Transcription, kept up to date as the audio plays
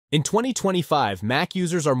In 2025, Mac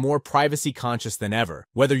users are more privacy-conscious than ever.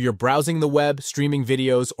 Whether you're browsing the web, streaming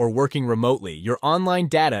videos, or working remotely, your online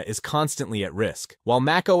data is constantly at risk. While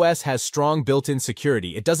macOS has strong built-in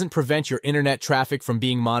security, it doesn't prevent your internet traffic from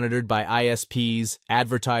being monitored by ISPs,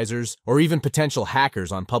 advertisers, or even potential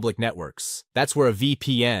hackers on public networks. That's where a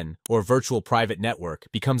VPN, or virtual private network,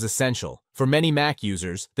 becomes essential. For many Mac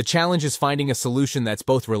users, the challenge is finding a solution that's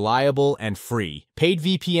both reliable and free. Paid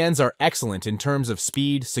VPNs are excellent in terms of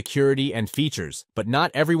speed, security, and features, but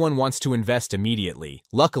not everyone wants to invest immediately.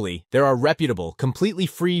 Luckily, there are reputable, completely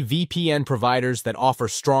free VPN providers that offer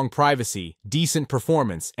strong privacy, decent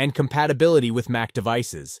performance, and compatibility with Mac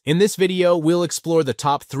devices. In this video, we'll explore the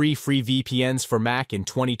top 3 free VPNs for Mac in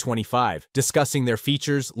 2025, discussing their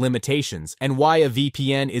features, limitations, and why a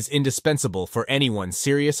VPN is indispensable for anyone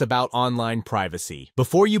serious about online privacy.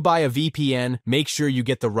 Before you buy a VPN, make sure you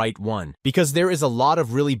get the right one, because there is a lot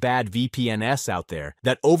of really bad VPNs out there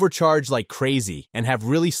that overcharge like crazy and have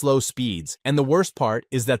really slow speeds, and the worst part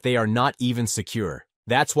is that they are not even secure.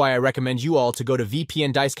 That's why I recommend you all to go to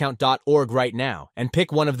vpndiscount.org right now and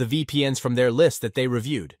pick one of the VPNs from their list that they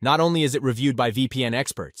reviewed. Not only is it reviewed by VPN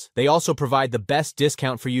experts, they also provide the best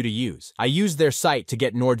discount for you to use. I used their site to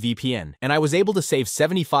get NordVPN, and I was able to save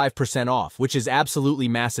 75% off, which is absolutely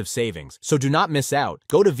massive savings. So do not miss out.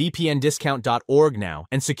 Go to vpndiscount.org now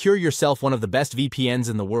and secure yourself one of the best VPNs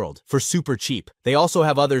in the world for super cheap. They also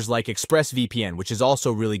have others like ExpressVPN, which is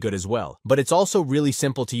also really good as well. But it's also really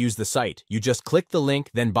simple to use the site. You just click the link,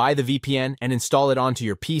 then buy the VPN and install it onto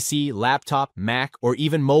your PC, laptop, Mac, or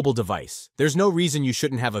even mobile device. There's no reason you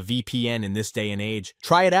shouldn't have a VPN in this day and age.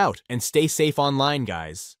 Try it out and stay safe online,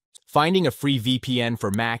 guys. Finding a free VPN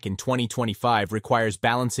for Mac in 2025 requires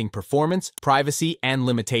balancing performance, privacy, and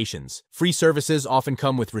limitations. Free services often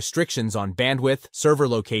come with restrictions on bandwidth, server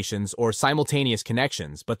locations, or simultaneous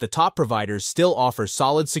connections, but the top providers still offer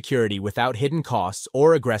solid security without hidden costs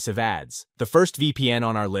or aggressive ads. The first VPN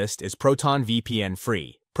on our list is ProtonVPN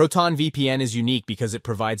Free. ProtonVPN is unique because it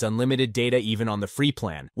provides unlimited data even on the free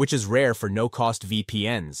plan, which is rare for no-cost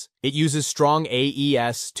VPNs. It uses strong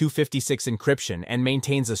AES-256 encryption and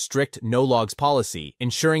maintains a strict no-logs policy,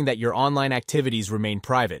 ensuring that your online activities remain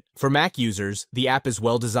private. For Mac users, the app is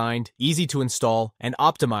well-designed, easy to install, and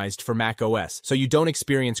optimized for macOS, so you don't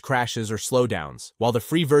experience crashes or slowdowns. While the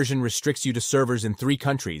free version restricts you to servers in 3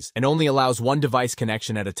 countries and only allows one device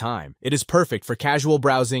connection at a time, it is perfect for casual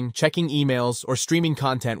browsing, checking emails, or streaming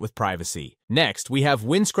content with privacy. Next, we have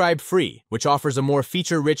Windscribe Free, which offers a more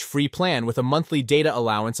feature-rich free plan with a monthly data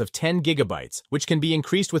allowance of 10 gigabytes, which can be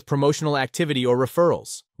increased with promotional activity or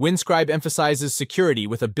referrals. Windscribe emphasizes security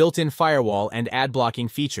with a built-in firewall and ad-blocking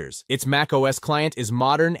features. Its macOS client is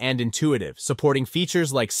modern and intuitive, supporting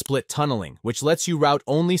features like split tunneling, which lets you route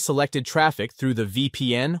only selected traffic through the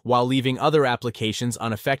VPN while leaving other applications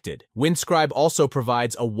unaffected. Windscribe also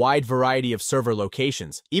provides a wide variety of server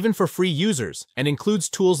locations, even for free users, and includes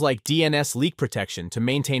tools like DNS leak protection to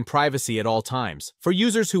maintain privacy at all times. For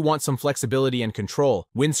users who want some flexibility and control,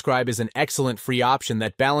 Windscribe is an excellent free option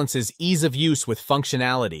that balances ease of use with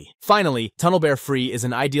functionality. Finally, TunnelBear Free is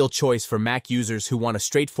an ideal choice for Mac users who want a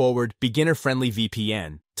straightforward, beginner-friendly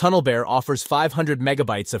VPN. TunnelBear offers 500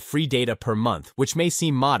 megabytes of free data per month, which may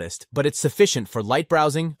seem modest, but it's sufficient for light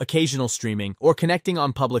browsing, occasional streaming, or connecting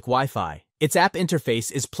on public Wi-Fi. Its app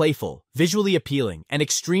interface is playful, visually appealing, and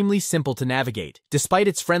extremely simple to navigate. Despite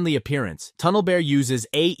its friendly appearance, TunnelBear uses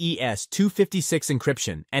AES-256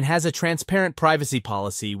 encryption and has a transparent privacy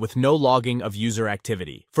policy with no logging of user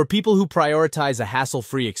activity. For people who prioritize a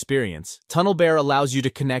hassle-free experience, TunnelBear allows you to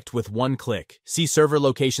connect with one click, see server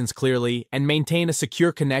locations clearly, and maintain a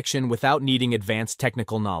secure connection without needing advanced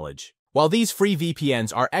technical knowledge. While these free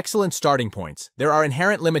VPNs are excellent starting points, there are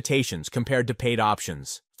inherent limitations compared to paid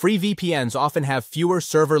options. Free VPNs often have fewer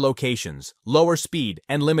server locations, lower speed,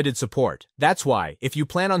 and limited support. That's why, if you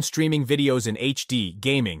plan on streaming videos in HD,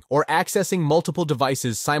 gaming, or accessing multiple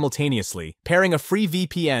devices simultaneously, pairing a free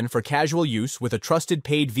VPN for casual use with a trusted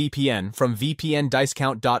paid VPN from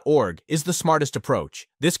vpndiscount.org is the smartest approach.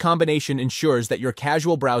 This combination ensures that your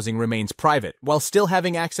casual browsing remains private while still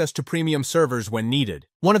having access to premium servers when needed.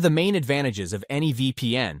 One of the main advantages of any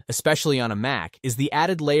VPN, especially on a Mac, is the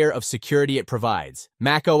added layer of security it provides.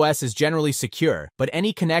 macOS is generally secure, but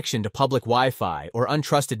any connection to public Wi-Fi or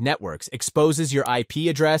untrusted networks exposes your IP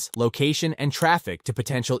address, location, and traffic to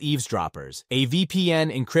potential eavesdroppers. A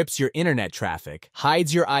VPN encrypts your internet traffic,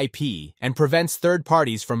 hides your IP, and prevents third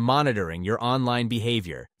parties from monitoring your online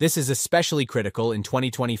behavior. This is especially critical in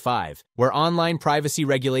 2025, where online privacy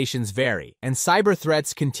regulations vary and cyber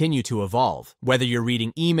threats continue to evolve. Whether you're reading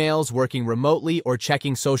checking emails, working remotely, or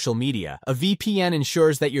checking social media, a VPN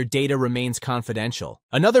ensures that your data remains confidential.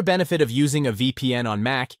 Another benefit of using a VPN on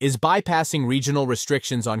Mac is bypassing regional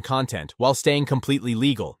restrictions on content while staying completely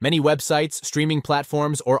legal. Many websites, streaming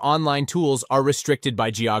platforms, or online tools are restricted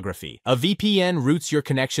by geography. A VPN routes your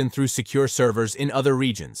connection through secure servers in other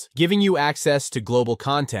regions, giving you access to global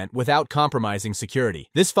content without compromising security.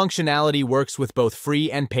 This functionality works with both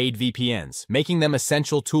free and paid VPNs, making them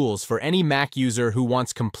essential tools for any Mac user who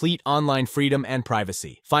wants complete online freedom and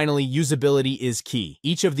privacy. Finally, usability is key.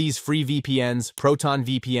 Each of these free VPNs, Proton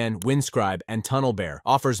VPN, Windscribe, and TunnelBear,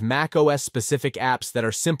 offers macOS-specific apps that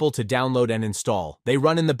are simple to download and install. They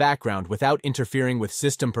run in the background without interfering with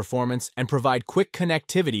system performance and provide quick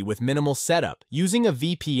connectivity with minimal setup. Using a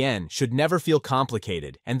VPN should never feel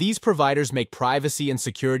complicated, and these providers make privacy and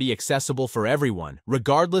security accessible for everyone,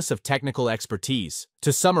 regardless of technical expertise.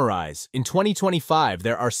 To summarize, in 2025,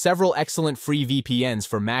 there are several excellent free VPNs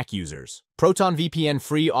for Mac users. Proton VPN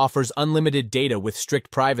Free offers unlimited data with strict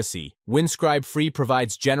privacy, Windscribe Free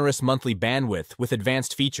provides generous monthly bandwidth with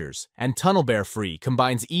advanced features, and TunnelBear Free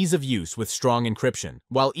combines ease of use with strong encryption.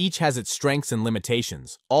 While each has its strengths and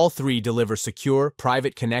limitations, all three deliver secure,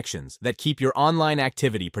 private connections that keep your online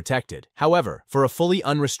activity protected. However, for a fully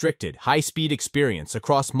unrestricted, high-speed experience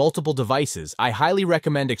across multiple devices, I highly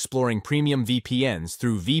recommend exploring premium VPNs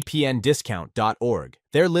through vpndiscount.org.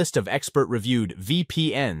 Their list of expert-reviewed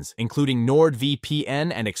VPNs, including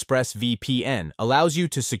NordVPN and ExpressVPN, allows you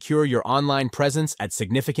to secure your online presence at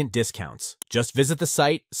significant discounts. Just visit the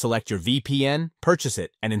site, select your VPN, purchase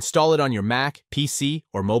it, and install it on your Mac, PC,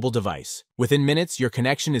 or mobile device. Within minutes, your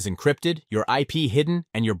connection is encrypted, your IP hidden,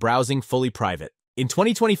 and your browsing fully private. In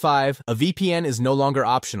 2025, a VPN is no longer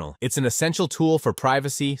optional. It's an essential tool for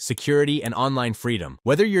privacy, security, and online freedom.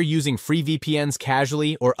 Whether you're using free VPNs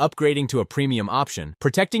casually or upgrading to a premium option,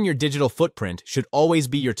 protecting your digital footprint should always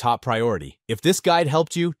be your top priority. If this guide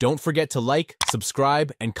helped you, don't forget to like,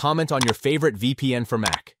 subscribe, and comment on your favorite VPN for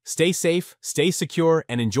Mac. Stay safe, stay secure,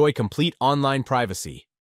 and enjoy complete online privacy.